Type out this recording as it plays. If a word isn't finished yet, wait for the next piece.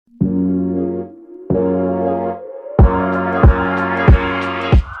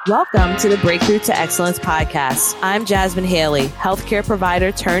Welcome to the Breakthrough to Excellence podcast. I'm Jasmine Haley, healthcare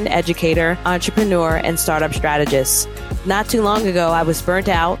provider turned educator, entrepreneur, and startup strategist. Not too long ago, I was burnt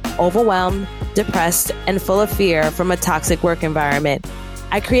out, overwhelmed, depressed, and full of fear from a toxic work environment.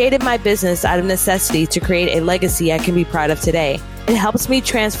 I created my business out of necessity to create a legacy I can be proud of today. It helps me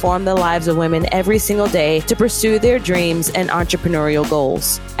transform the lives of women every single day to pursue their dreams and entrepreneurial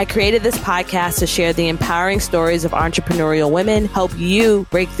goals. I created this podcast to share the empowering stories of entrepreneurial women, help you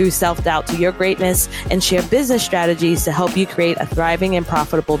break through self-doubt to your greatness, and share business strategies to help you create a thriving and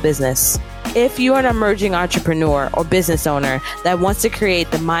profitable business. If you are an emerging entrepreneur or business owner that wants to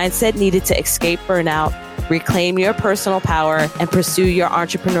create the mindset needed to escape burnout, reclaim your personal power, and pursue your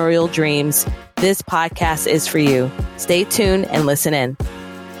entrepreneurial dreams, this podcast is for you. Stay tuned and listen in.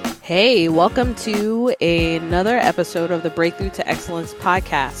 Hey, welcome to another episode of the Breakthrough to Excellence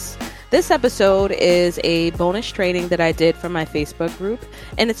podcast. This episode is a bonus training that I did for my Facebook group,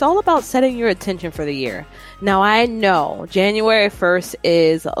 and it's all about setting your intention for the year. Now, I know January 1st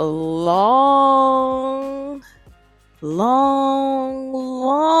is a long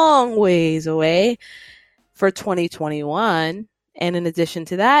ways away for 2021. And in addition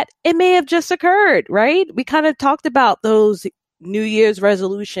to that, it may have just occurred, right? We kind of talked about those New Year's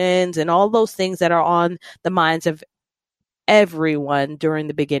resolutions and all those things that are on the minds of everyone during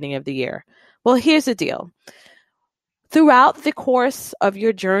the beginning of the year. Well, here's the deal. Throughout the course of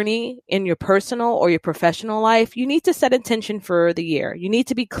your journey in your personal or your professional life, you need to set intention for the year. You need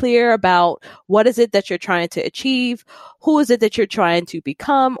to be clear about what is it that you're trying to achieve, who is it that you're trying to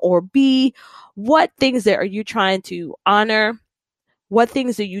become or be, what things that are you trying to honor, what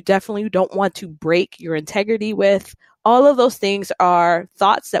things that you definitely don't want to break your integrity with. All of those things are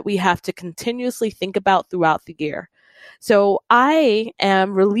thoughts that we have to continuously think about throughout the year. So I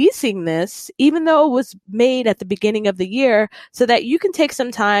am releasing this, even though it was made at the beginning of the year, so that you can take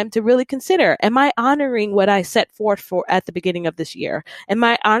some time to really consider, am I honoring what I set forth for at the beginning of this year? Am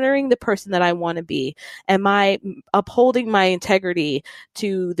I honoring the person that I want to be? Am I upholding my integrity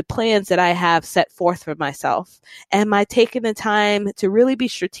to the plans that I have set forth for myself? Am I taking the time to really be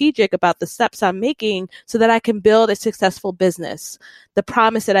strategic about the steps I'm making so that I can build a successful business? The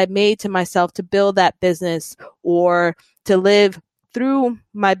promise that I made to myself to build that business or to live through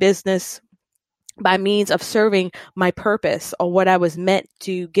my business by means of serving my purpose or what I was meant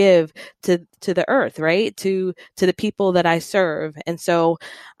to give to the earth, right? To the people that I serve. And so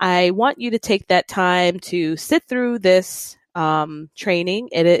I want you to take that time to sit through this training.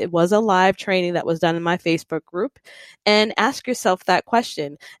 It was a live training that was done in my Facebook group, and ask yourself that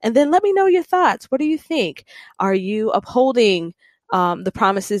question. And then let me know your thoughts. What do you think? Are you upholding the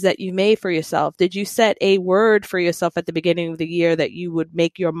promises that you made for yourself? Did you set a word for yourself at the beginning of the year that you would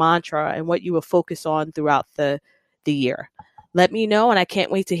make your mantra and what you will focus on throughout the year? Let me know, and I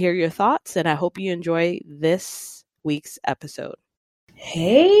can't wait to hear your thoughts, and I hope you enjoy this week's episode.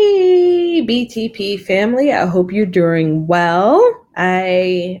 Hey, BTP family. I hope you're doing well.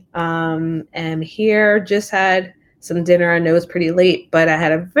 I am here, just had some dinner. I know it's pretty late, but I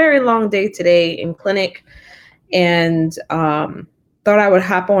had a very long day today in clinic, and thought I would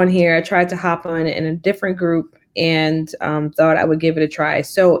hop on here. I tried to hop on in a different group and thought I would give it a try.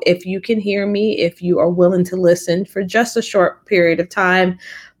 So if you can hear me, if you are willing to listen for just a short period of time,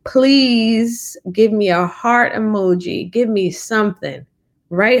 please give me a heart emoji. Give me something.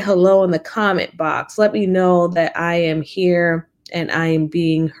 Write hello in the comment box. Let me know that I am here and I am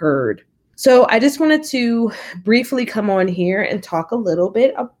being heard. So I just wanted to briefly come on here and talk a little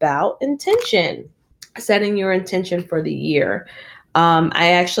bit about intention, setting your intention for the year.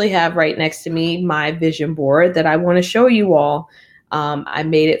 I actually have right next to me my vision board that I want to show you all. I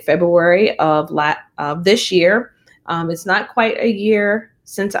made it February of this year. It's not quite a year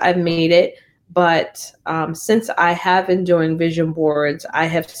since I've made it, but since I have been doing vision boards, I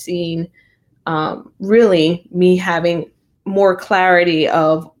have seen really me having more clarity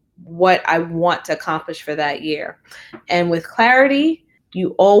of what I want to accomplish for that year. And with clarity, you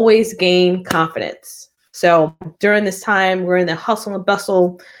always gain confidence. So during this time, we're in the hustle and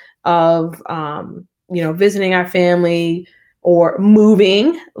bustle of, visiting our family or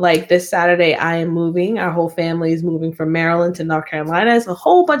moving. Like this Saturday, I am moving. Our whole family is moving from Maryland to North Carolina. There's a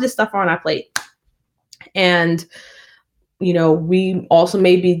whole bunch of stuff on our plate. And, we also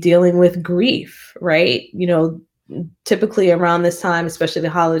may be dealing with grief, right? Typically around this time, especially the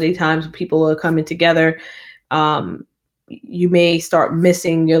holiday times, when people are coming together, you may start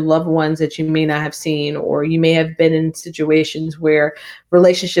missing your loved ones that you may not have seen, or you may have been in situations where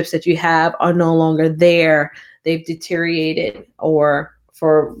relationships that you have are no longer there. They've deteriorated, or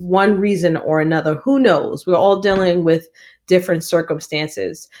for one reason or another, who knows? We're all dealing with different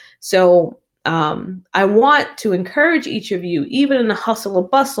circumstances. So I want to encourage each of you, even in the hustle and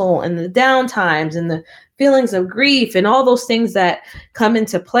bustle and the downtimes and the feelings of grief and all those things that come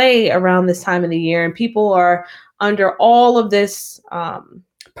into play around this time of the year. And people are under all of this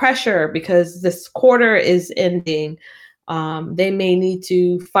pressure because this quarter is ending. They may need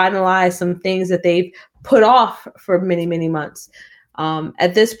to finalize some things that they've put off for many, many months.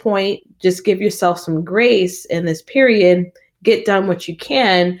 At this point, just give yourself some grace in this period, get done what you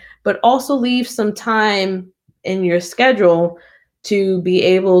can, but also leave some time in your schedule to be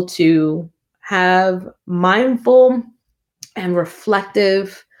able to have mindful and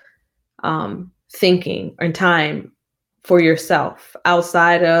reflective thinking and time for yourself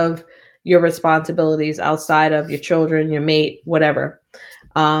outside of your responsibilities, outside of your children, your mate, whatever.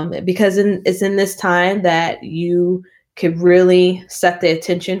 Because it's in this time that you could really set the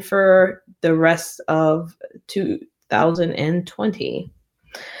attention for the rest of 2020.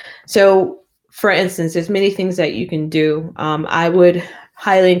 So, for instance, there's many things that you can do. I would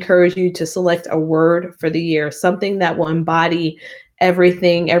highly encourage you to select a word for the year, something that will embody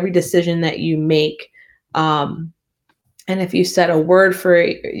everything, every decision that you make. And if you set a word for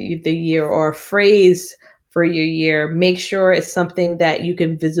the year or a phrase for your year, make sure it's something that you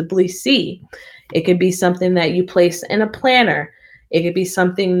can visibly see. It could be something that you place in a planner. It could be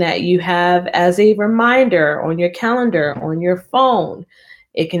something that you have as a reminder on your calendar, on your phone.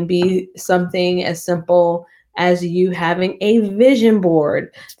 It can be something as simple as you having a vision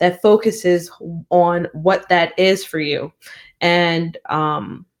board that focuses on what that is for you. And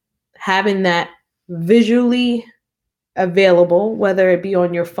having that visually available, whether it be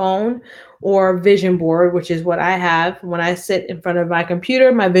on your phone or vision board, which is what I have. When I sit in front of my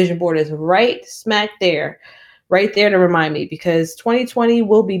computer, my vision board is right smack there, right there to remind me, because 2020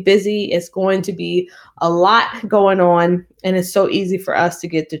 will be busy. It's going to be a lot going on, and it's so easy for us to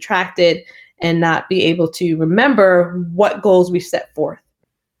get distracted and not be able to remember what goals we set forth.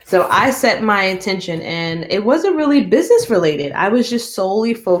 So I set my intention, and it wasn't really business related. I was just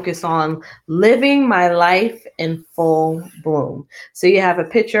solely focused on living my life in full bloom. So you have a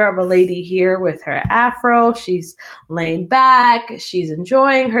picture of a lady here with her afro. She's laying back. She's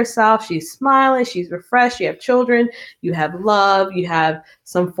enjoying herself. She's smiling. She's refreshed. You have children. You have love. You have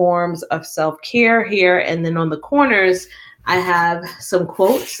some forms of self-care here. And then on the corners, I have some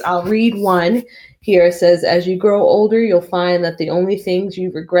quotes. I'll read one. Here it says, as you grow older, you'll find that the only things you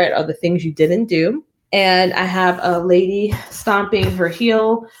regret are the things you didn't do. And I have a lady stomping her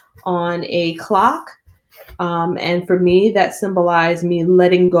heel on a clock. And for me, that symbolized me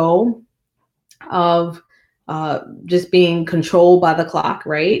letting go of just being controlled by the clock,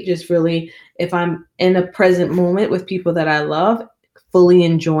 right? Just really, if I'm in a present moment with people that I love, fully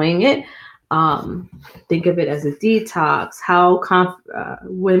enjoying it. Think of it as a detox, how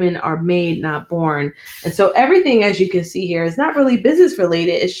women are made, not born. And so everything, as you can see here, is not really business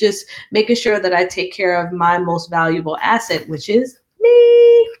related. It's just making sure that I take care of my most valuable asset, which is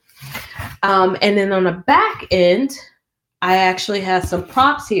me. And then on the back end, I actually have some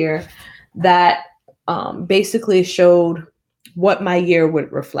prompts here that basically showed what my year would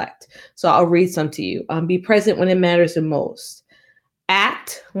reflect. So I'll read some to you. Be present when it matters the most.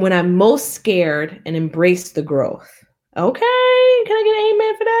 Act when I'm most scared, and embrace the growth. Okay, can I get an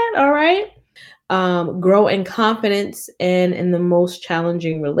amen for that? All right. Grow in confidence and in the most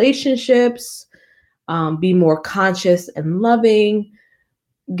challenging relationships. Be more conscious and loving.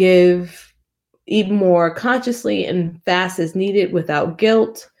 Give even more consciously and fast as needed without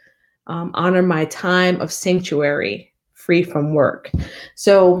guilt. Honor my time of sanctuary, free from work.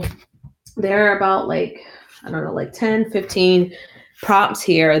 So there are about 10, 15 prompts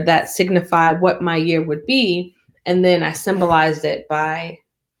here that signify what my year would be. And then I symbolized it by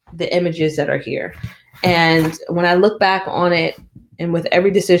the images that are here. And when I look back on it, and with every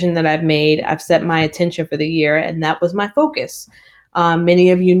decision that I've made, I've set my attention for the year, and that was my focus.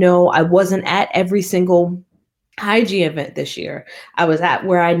 Many of you know I wasn't at every single IG event this year. I was at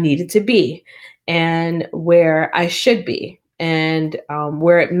where I needed to be and where I should be. And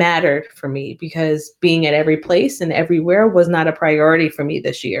where it mattered for me, because being at every place and everywhere was not a priority for me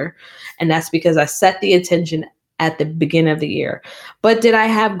this year. And that's because I set the intention at the beginning of the year. But did I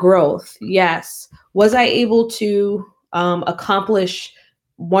have growth? Yes. Was I able to accomplish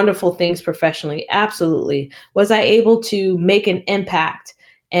wonderful things professionally? Absolutely. Was I able to make an impact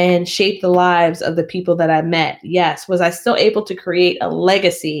and shape the lives of the people that I met? Yes. Was I still able to create a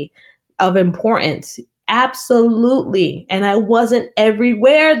legacy of importance? Absolutely. And I wasn't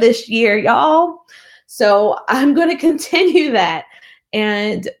everywhere this year, y'all. So I'm going to continue that.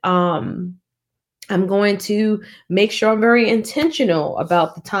 And I'm going to make sure I'm very intentional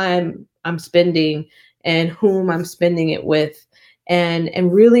about the time I'm spending and whom I'm spending it with,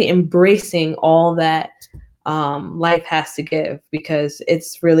 and really embracing all that life has to give, because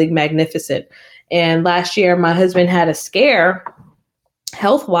it's really magnificent. And last year, my husband had a scare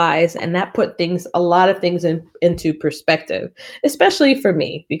health wise, and that put a lot of things into perspective, especially for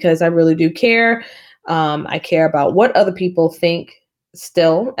me, because I really do care. I care about what other people think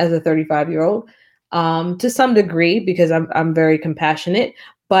still as a 35-year-old, to some degree, because I'm very compassionate.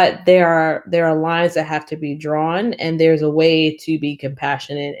 But there are lines that have to be drawn, and there's a way to be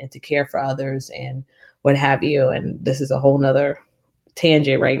compassionate and to care for others and what have you. And this is a whole nother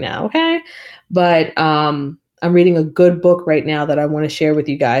tangent right now, okay? But I'm reading a good book right now that I want to share with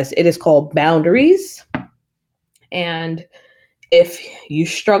you guys. It is called Boundaries. And if you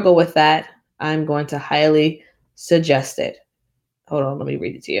struggle with that, I'm going to highly suggest it. Hold on, let me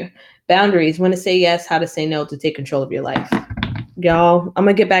read it to you. Boundaries: when to say yes, how to say no to take control of your life. Y'all, I'm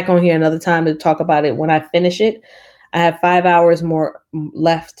going to get back on here another time to talk about it when I finish it. I have 5 hours more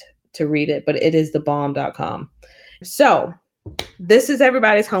left to read it, but it is thebomb.com. So this is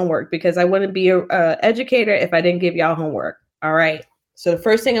everybody's homework, because I wouldn't be an educator if I didn't give y'all homework. All right. So the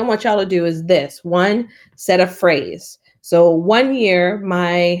first thing I want y'all to do is this. One, set a phrase. So 1 year,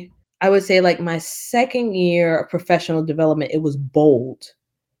 I would say like my second year of professional development, it was bold.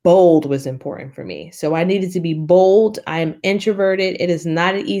 Bold was important for me. So I needed to be bold. I am introverted. It is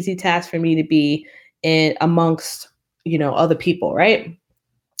not an easy task for me to be in amongst, other people, right?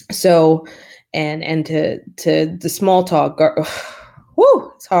 So and to the small talk,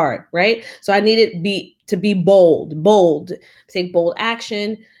 whoo, it's hard, right? So I needed to be bold, take bold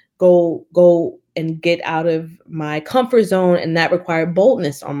action, go and get out of my comfort zone, and that required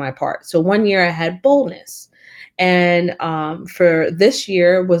boldness on my part. So 1 year I had boldness, and for this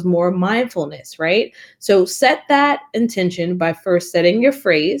year was more mindfulness, right? So set that intention by first setting your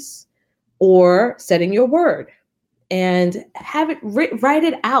phrase or setting your word, and have it write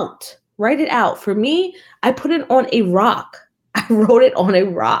it out. Write it out. For me, I put it on a rock. I wrote it on a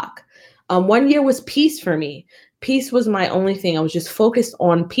rock. 1 year was peace for me. Peace was my only thing. I was just focused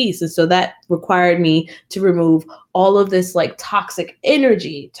on peace. And so that required me to remove all of this like toxic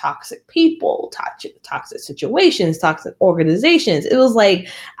energy, toxic people, toxic situations, toxic organizations. It was like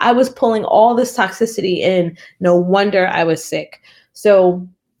I was pulling all this toxicity in. No wonder I was sick. So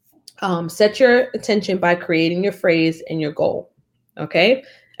set your attention by creating your phrase and your goal. Okay.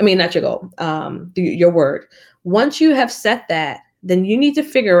 I mean, not your goal, your word. Once you have set that, then you need to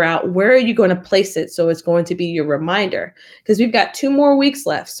figure out where are you going to place it. So it's going to be your reminder, because we've got 2 more weeks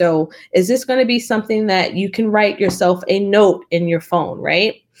left. So is this going to be something that you can write yourself a note in your phone,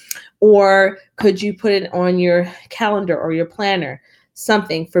 right? Or could you put it on your calendar or your planner?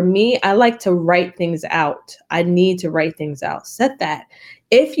 Something. For me, I like to write things out. I need to write things out. Set that.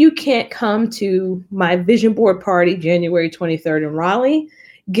 If you can't come to my vision board party January 23rd in Raleigh,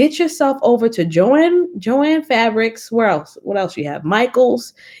 get yourself over to Joann Fabrics. Where else? What else you have?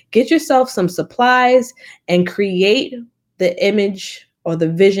 Michael's. Get yourself some supplies and create the image or the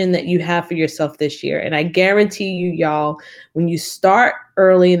vision that you have for yourself this year. And I guarantee you, y'all, when you start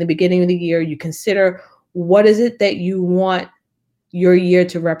early in the beginning of the year, you consider what is it that you want your year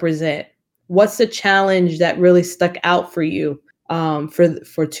to represent? What's the challenge that really stuck out for you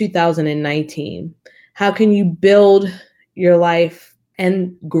for 2019? How can you build your life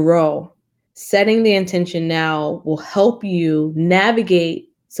and grow? Setting the intention now will help you navigate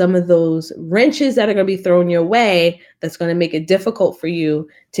some of those wrenches that are going to be thrown your way that's going to make it difficult for you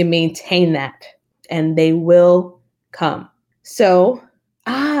to maintain that. And they will come. So,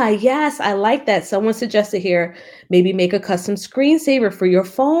 yes, I like that. Someone suggested here, maybe make a custom screensaver for your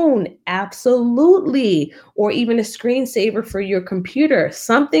phone. Absolutely. Or even a screensaver for your computer.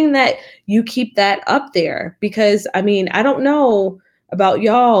 Something that you keep that up there. Because, I mean, I don't know about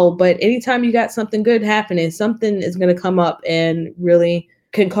y'all, but anytime you got something good happening, something is going to come up and really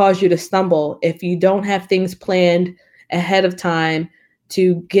can cause you to stumble if you don't have things planned ahead of time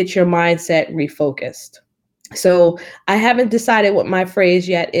to get your mindset refocused. So I haven't decided what my phrase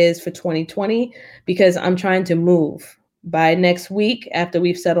yet is for 2020, because I'm trying to move. By next week, after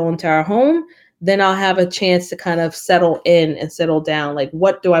we've settled into our home, then I'll have a chance to kind of settle in and settle down. Like,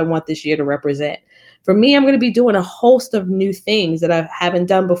 what do I want this year to represent? For me, I'm going to be doing a host of new things that I haven't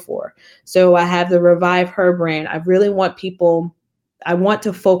done before. So I have the Revive Her brand. I really want I want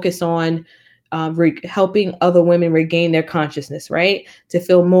to focus on helping other women regain their consciousness, right? To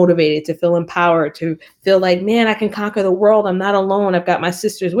feel motivated, to feel empowered, to feel like, man, I can conquer the world. I'm not alone. I've got my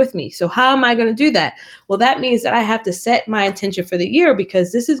sisters with me. So how am I going to do that? Well, that means that I have to set my intention for the year,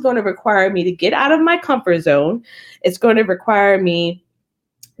 because this is going to require me to get out of my comfort zone. It's going to require me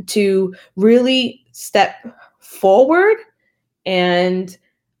to really step forward and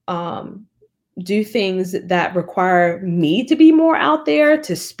do things that require me to be more out there,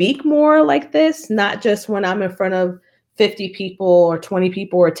 to speak more like this, not just when I'm in front of 50 people or 20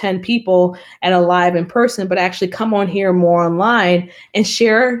 people or 10 people at a live in person, but actually come on here more online and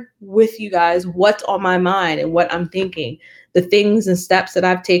share with you guys what's on my mind and what I'm thinking, the things and steps that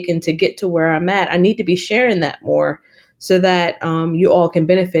I've taken to get to where I'm at. I need to be sharing that more so that you all can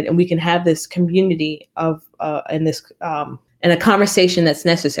benefit and we can have this community of and a conversation that's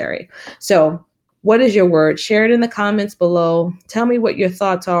necessary. So what is your word? Share it in the comments below. Tell me what your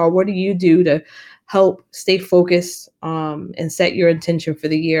thoughts are. What do you do to help stay focused and set your intention for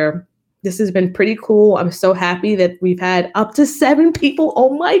the year? This has been pretty cool. I'm so happy that we've had up to 7 people.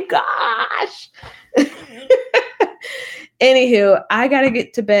 Oh my gosh. Anywho, I got to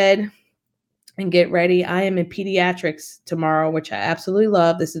get to bed and get ready. I am in pediatrics tomorrow, which I absolutely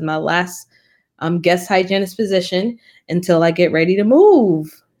love. This is my last guest hygienist position until I get ready to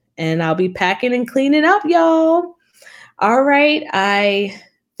move. And I'll be packing and cleaning up, y'all. All right. I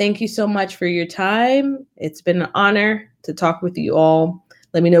thank you so much for your time. It's been an honor to talk with you all.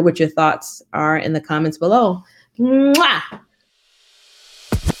 Let me know what your thoughts are in the comments below. Mwah!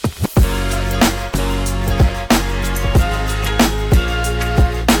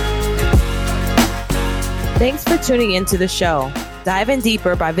 Thanks for tuning into the show. Dive in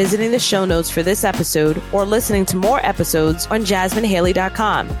deeper by visiting the show notes for this episode or listening to more episodes on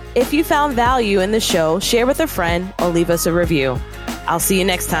JasmineHaley.com. If you found value in the show, share with a friend or leave us a review. I'll see you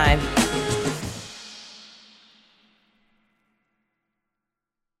next time.